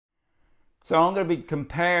So I'm going to be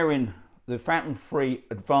comparing the Phantom 3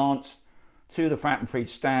 Advanced to the Phantom 3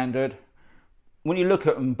 Standard. When you look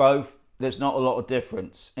at them both, there's not a lot of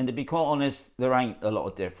difference, and to be quite honest, there ain't a lot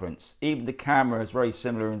of difference. Even the camera is very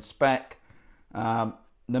similar in spec. The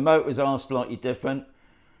motors are slightly different.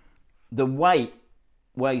 The weight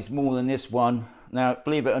weighs more than this one. Now,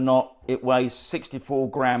 believe it or not, it weighs 64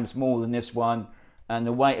 grams more than this one, and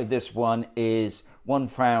the weight of this one is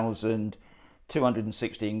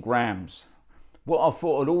 1,216 grams. What I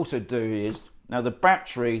thought I'd also do is, now the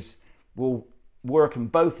batteries will work in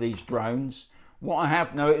both these drones. What I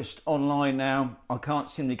have noticed online now, I can't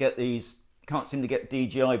seem to get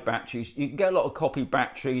DJI batteries. You can get a lot of copy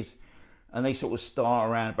batteries, and they sort of start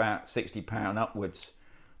around about £60 upwards.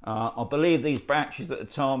 I believe these batteries at the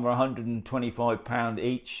time were £125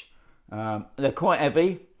 each. They're quite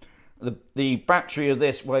heavy. The battery of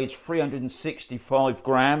this weighs 365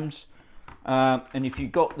 grams. And if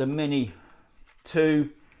you've got the Mini 2,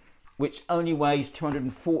 which only weighs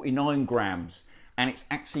 249 grams, and it's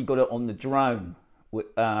actually got it on the drone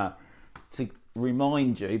to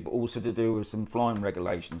remind you, but also to do with some flying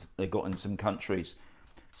regulations they've got in some countries.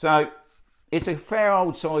 So it's a fair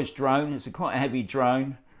old sized drone. It's a quite a heavy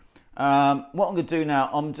drone. What I'm going to do now,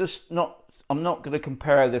 I'm not going to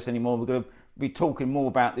compare this anymore. We're going to be talking more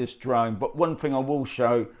about this drone, but one thing I will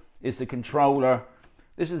show is the controller.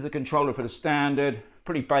 This is the controller for the Standard,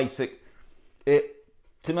 pretty basic.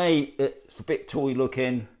 To me, it's a bit toy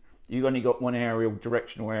looking. You've only got one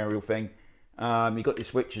directional aerial thing. You've got your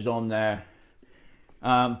switches on there.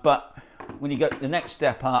 But when you get the next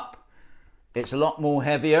step up, it's a lot more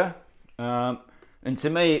heavier. And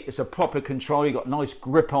to me, it's a proper control. You've got a nice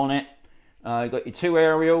grip on it. You've got your two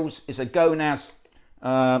aerials. It's a Glonass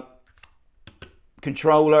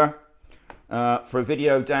controller for a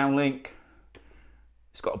video downlink.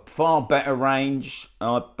 It's got a far better range.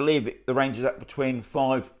 I believe the range is up between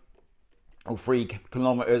 5 or 3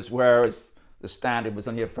 kilometers, whereas the Standard was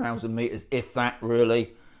only 1,000 meters, if that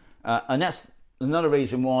really. And that's another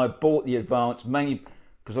reason why I bought the Advanced, mainly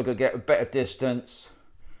because I could get a better distance.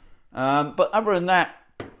 But other than that,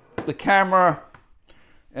 the camera,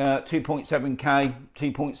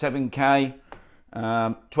 2.7K,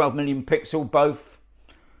 12 million pixel both,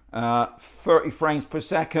 30 frames per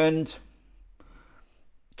second,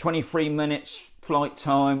 23 minutes flight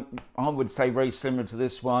time. I would say very similar to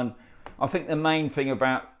this one. I think the main thing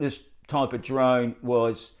about this type of drone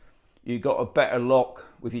was you got a better lock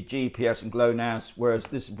with your GPS and GLONASS, whereas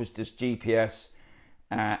this was just GPS,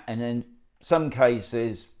 and in some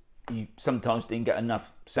cases you sometimes didn't get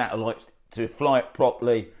enough satellites to fly it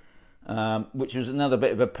properly, which was another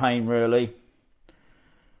bit of a pain really.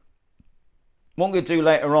 What I'm going to do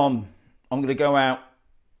later on, I'm going to go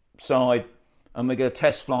outside and we're going to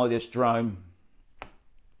test fly this drone,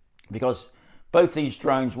 because both these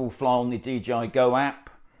drones will fly on the DJI Go app.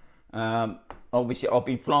 Obviously I've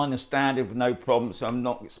been flying the Standard with no problems, so I'm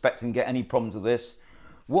not expecting to get any problems with this.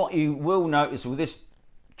 What you will notice with this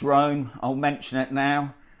drone, I'll mention it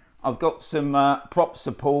now, I've got some prop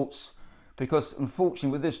supports, because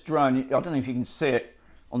unfortunately with this drone, I don't know if you can see it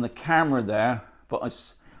on the camera there, but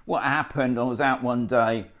what happened, I was out one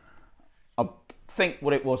day, I think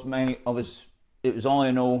what it was mainly, it was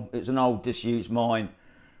iron ore, it's an old disused mine.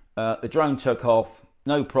 The drone took off,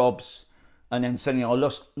 no probs, and then suddenly I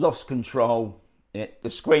lost control. The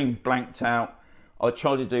screen blanked out. I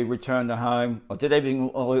tried to do return to home. I did everything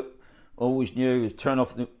I always knew, was turn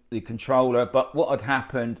off the controller, but what had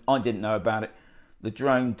happened, I didn't know about it. The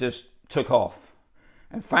drone just took off.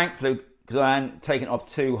 And thankfully, because I hadn't taken it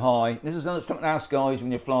off too high, this is something else, guys,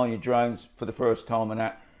 when you're flying your drones for the first time and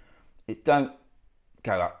that, it don't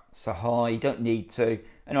go up so high, you don't need to.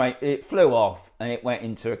 Anyway, it flew off and it went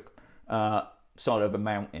into side of a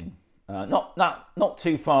mountain. Not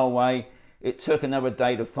too far away. It took another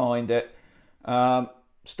day to find it.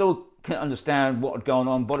 Still couldn't understand what had gone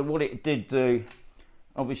on, but what it did do,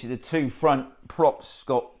 obviously the two front props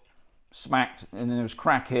got smacked and there was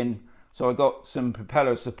cracking, so I got some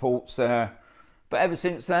propeller supports there. But ever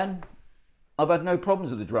since then, I've had no problems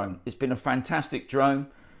with the drone. It's been a fantastic drone.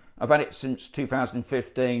 I've had it since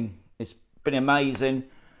 2015. It's been amazing.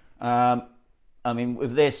 I mean,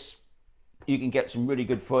 with this, you can get some really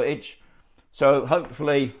good footage. So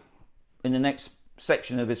hopefully in the next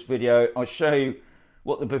section of this video, I'll show you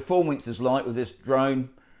what the performance is like with this drone.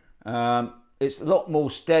 It's a lot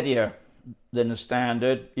more steadier than the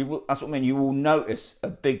Standard. That's what I mean, you will notice a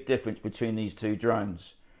big difference between these two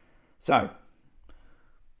drones. So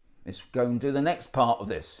let's go and do the next part of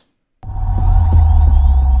this.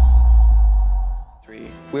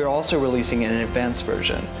 We're also releasing an advanced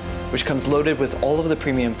version. which comes loaded with all of the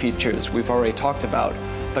premium features we've already talked about,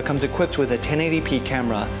 but comes equipped with a 1080p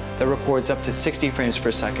camera that records up to 60 frames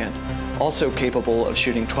per second, also capable of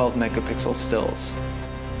shooting 12 megapixel stills.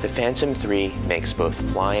 The Phantom 3 makes both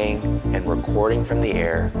flying and recording from the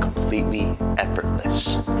air completely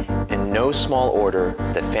effortless. In no small order,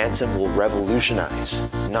 the Phantom will revolutionize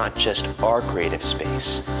not just our creative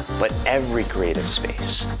space, but every creative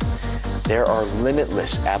space. There are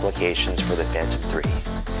limitless applications for the Phantom 3,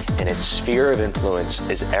 and its sphere of influence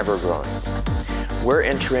is ever growing. We're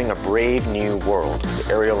entering a brave new world with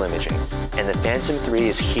aerial imaging, and the Phantom 3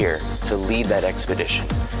 is here to lead that expedition,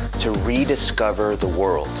 to rediscover the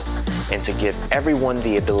world, and to give everyone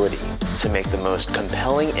the ability to make the most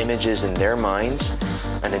compelling images in their minds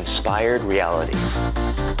an inspired reality.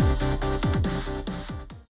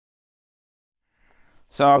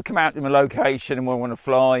 So I've come out to my location and where I want to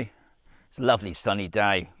fly. It's a lovely sunny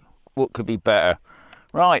day. What could be better?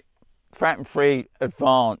 Right, Phantom 3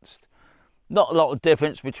 Advanced. Not a lot of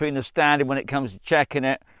difference between the standard when it comes to checking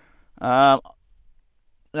it. Now,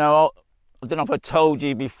 I don't know if I told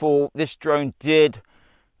you before, this drone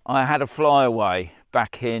I had a flyaway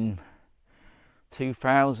back in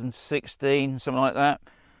 2016, something like that.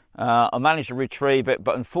 I managed to retrieve it,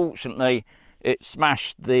 but unfortunately it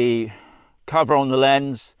smashed the cover on the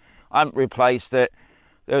lens. I haven't replaced it.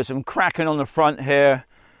 There was some cracking on the front here,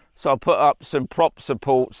 so I put up some prop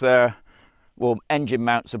supports there, well, engine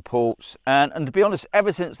mount supports, and to be honest,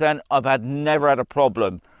 ever since then I've never had a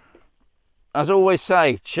problem. As I always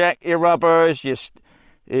say, check your rubbers, your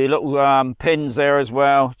little pins there as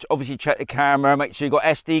well. Obviously check the camera, make sure you've got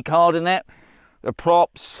SD card in it, the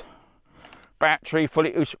props, battery,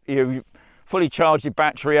 fully charge your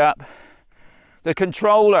battery up. The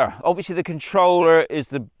controller, obviously the controller is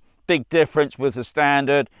the big difference with the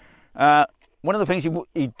standard. One of the things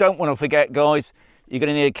you don't want to forget, guys, you're going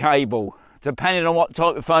to need a cable. Depending on what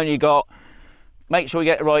type of phone you got, make sure you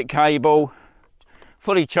get the right cable.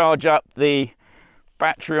 Fully charge up the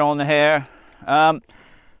battery on here. The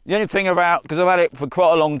only thing about, because I've had it for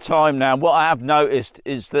quite a long time now, what I have noticed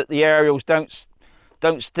is that the aerials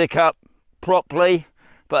don't stick up properly,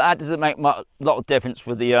 but that doesn't make a lot of difference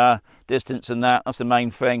with the distance and that's the main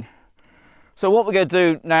thing. So what we're going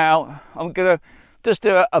to do now, I'm going to just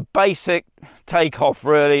do a basic takeoff,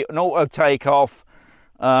 really, an auto takeoff,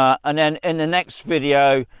 and then in the next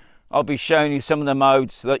video I'll be showing you some of the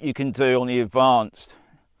modes that you can do on the advanced.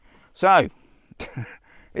 So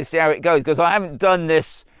let's see how it goes, because I haven't done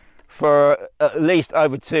this for at least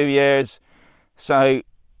over 2 years, so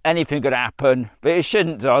anything could happen, but it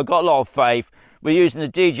shouldn't do. I've got a lot of faith. We're using the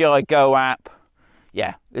DJI Go app.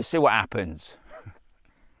 Yeah, let's see what happens.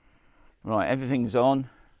 Right, everything's on.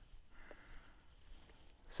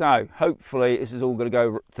 So hopefully this is all going to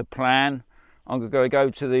go to plan. I'm going to go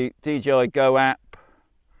to the DJI Go app,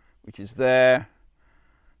 which is there.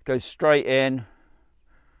 Go straight in.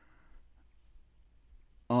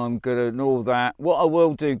 I'm going to ignore that. What I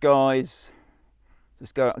will do, guys,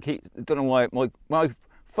 just go. I don't know why my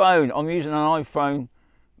phone. I'm using an iPhone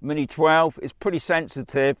Mini 12. It's pretty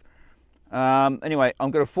sensitive. Anyway,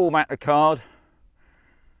 I'm going to format the card.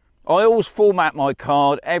 I always format my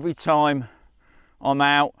card every time I'm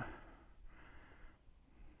out.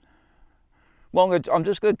 Well, I'm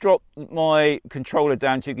just going to drop my controller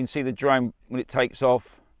down so you can see the drone when it takes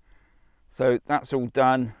off. So that's all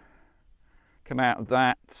done. Come out of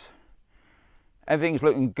that. Everything's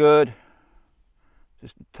looking good.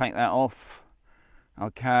 Just take that off.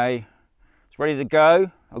 Okay, it's ready to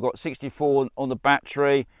go. I've got 64 on the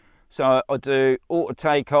battery, so I do auto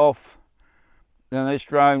takeoff. Then this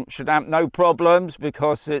drone should have no problems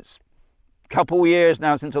because it's a couple of years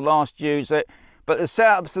now since I last used it. But the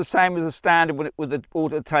setup's the same as the standard with the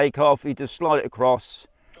auto takeoff. You just slide it across.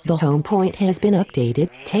 The home point has been updated.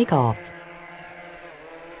 Take off.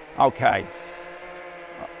 Okay.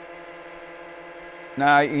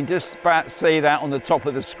 Now you can just about see that on the top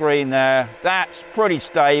of the screen there. That's pretty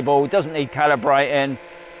stable. It doesn't need calibrating.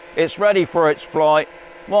 It's ready for its flight.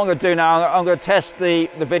 What I'm going to do now, I'm going to test the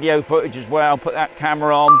video footage as well. Put that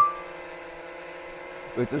camera on.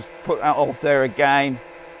 We'll just put that off there again.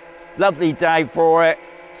 Lovely day for it.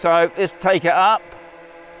 So let's take it up.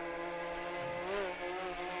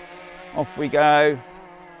 Off we go.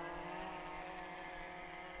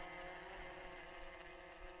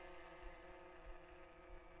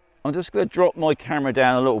 I'm just going to drop my camera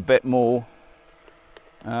down a little bit more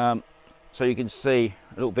so you can see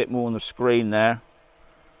a little bit more on the screen there.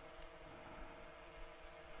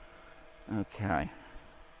 Okay.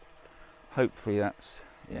 Hopefully that's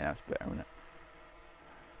better, isn't it?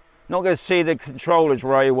 Not going to see the controllers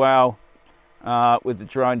very well with the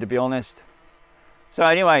drone, to be honest. So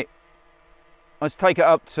anyway, let's take it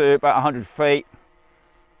up to about 100 feet.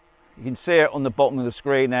 You can see it on the bottom of the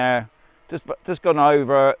screen there. Just gone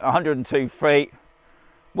over 102 feet.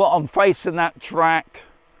 What I'm facing that track,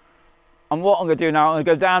 and what I'm going to do now, I'm going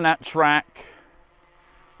to go down that track.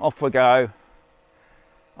 Off we go.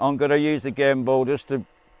 I'm going to use the gimbal just to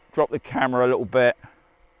drop the camera a little bit.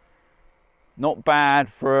 Not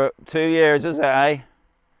bad for 2 years, is it, eh?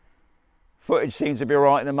 Footage seems to be all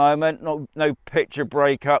right at the moment. No picture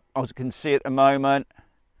breakup, as you can see at the moment.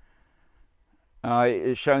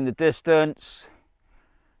 It's showing the distance.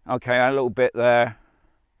 Okay, a little bit there.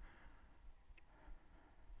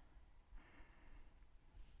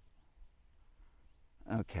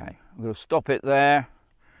 Okay, I'm going to stop it there.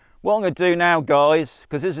 What I'm going to do now, guys,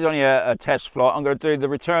 because this is only a test flight, I'm going to do the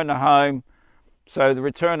return to home. So the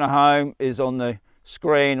return to home is on the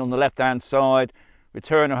screen on the left-hand side.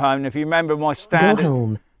 Return to home. And if you remember my standard, Go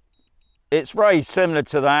home. It's very similar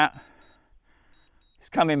to that. It's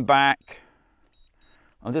coming back.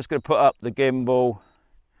 I'm just going to put up the gimbal.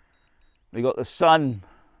 We got the sun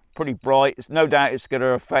pretty bright. It's no doubt it's going to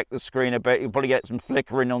affect the screen a bit. You'll probably get some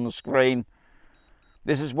flickering on the screen.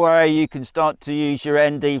 This is where you can start to use your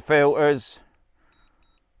ND filters.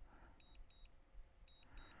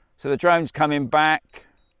 So the drone's coming back.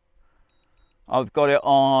 I've got it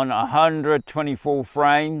on 124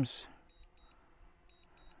 frames.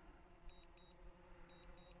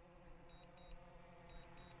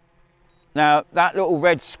 Now that little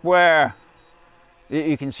red square that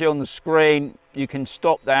you can see on the screen, you can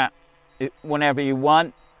stop that whenever you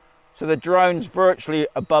want. So the drone's virtually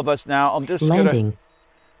above us now. I'm just Landing.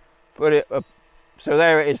 Put it up. So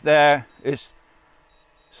there it is there.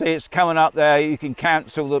 See, it's coming up there. You can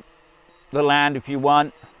cancel the land if you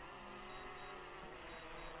want.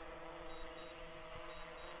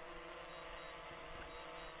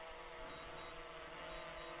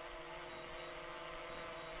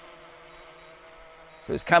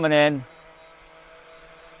 So it's coming in.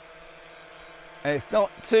 And it's not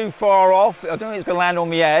too far off. I don't think it's going to land on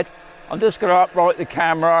my head. I'm just going to upright the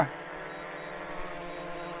camera.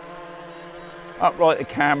 Upright the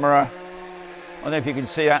camera. I don't know if you can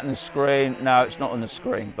see that on the screen. No, it's not on the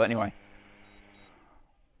screen. But anyway,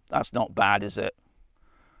 that's not bad, is it?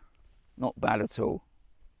 Not bad at all.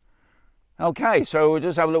 Okay, so we'll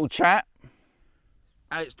just have a little chat.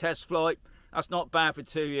 And it's test flight. That's not bad for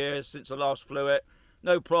 2 years since I last flew it.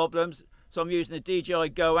 No problems. So I'm using the DJI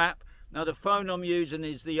Go app. Now the phone I'm using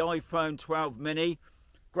is the iPhone 12 mini.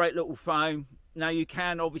 Great little phone. Now you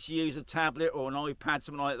can obviously use a tablet or an iPad,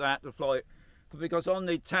 something like that, to fly it. Because on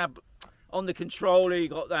the controller you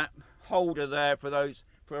got that holder there for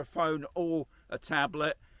a phone or a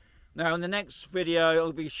tablet. Now in the next video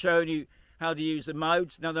I'll be showing you how to use the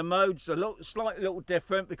modes. Now the modes are slightly little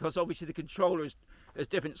different because obviously the controller is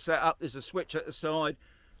different setup. There's a switch at the side.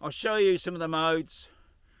 I'll show you some of the modes.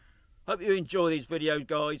 Hope you enjoy these videos,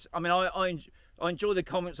 guys. I mean, I enjoy the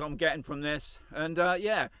comments I'm getting from this. And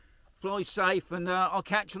yeah, fly safe, and I'll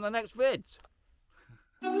catch you on the next vids.